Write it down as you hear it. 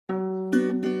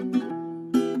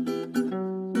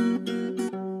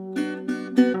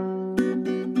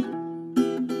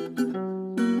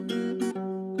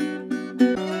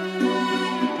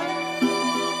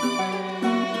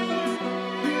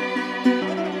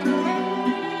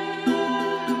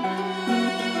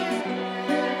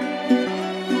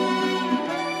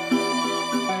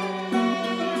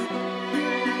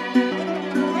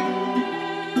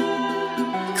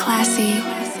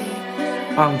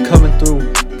I'm coming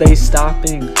through, they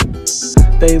stopping.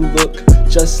 They look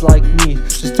just like me,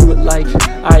 just do it like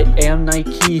I am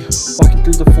Nike. Walking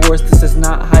through the forest, this is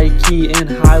not high key. In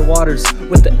high waters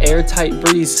with the airtight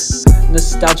breeze.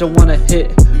 Nostalgia wanna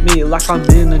hit me like I'm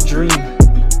in a dream.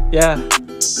 Yeah,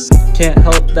 can't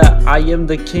help that I am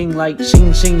the king. Like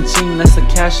ching ching ching, that's the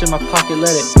cash in my pocket.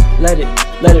 Let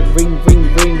it ring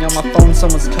ring ring. On my phone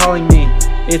someone's calling me,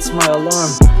 it's my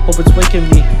alarm, hope it's waking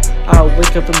me. I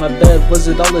wake up in my bed, was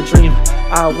it all a dream?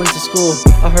 I went to school,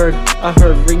 I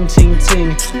heard ring ting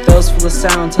ting. Bells full of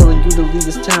sound telling you to leave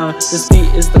this town. This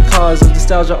beat is the cause of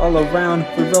nostalgia all around.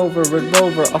 Red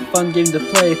Rover, a fun game to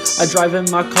play. I drive in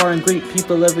my car and greet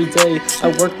people every day.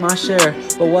 I work my share,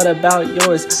 but what about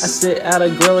yours? I sit at a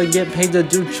grill and get paid to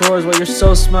do chores. While you're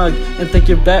so smug and think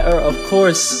you're better, of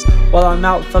course. While I'm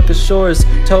out fucking shores,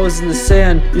 toes in the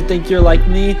sand. You think you're like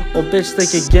me? Well bitch,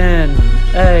 think again.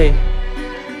 Hey,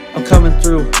 I'm coming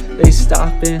through, they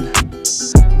stopping.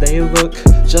 They look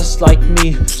just like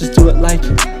me, just do it like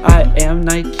I am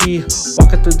Nike.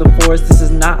 Walking through the forest, this is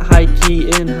not high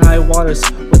key. In high waters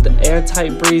with the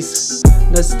airtight breeze.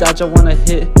 Nostalgia wanna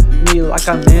hit me like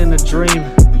I'm in a dream.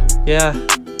 Yeah,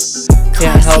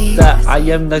 can't help that I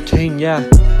am the king, yeah.